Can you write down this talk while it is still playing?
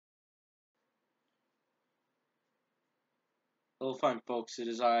Hello, fine folks. It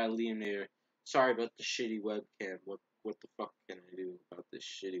is I, Liam here. Sorry about the shitty webcam. What the fuck can I do about this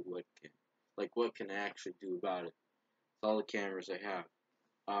shitty webcam? Like, what can I actually do about it? With all the cameras I have.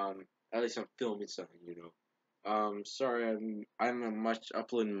 At least I'm filming something, you know. Sorry, I'm a much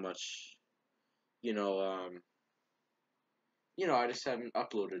uploading much. You know, um, I just haven't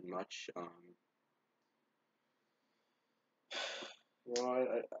uploaded much. I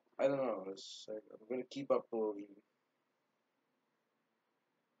don't know. I'm gonna keep uploading.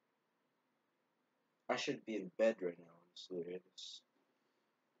 I should be in bed right now, honestly. Let's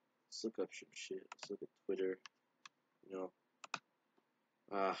look up some shit. Let's look at Twitter. You know.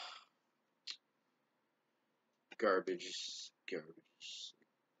 Ah, garbage.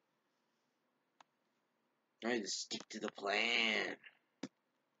 I need to stick to the plan.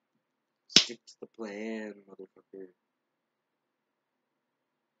 Stick to the plan, motherfucker.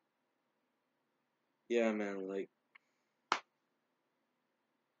 Yeah, man, like,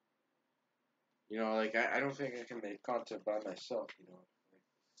 I don't think I can make content by myself, you know. Like,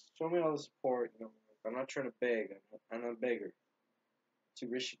 show me all the support, you know. I'm not trying to beg. I'm not a beggar. Too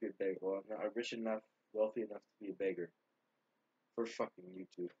rich to be a beggar. Well, I'm not rich enough, wealthy enough to be a beggar. For fucking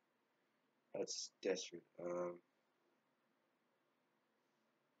YouTube. That's desperate.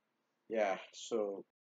 Yeah, so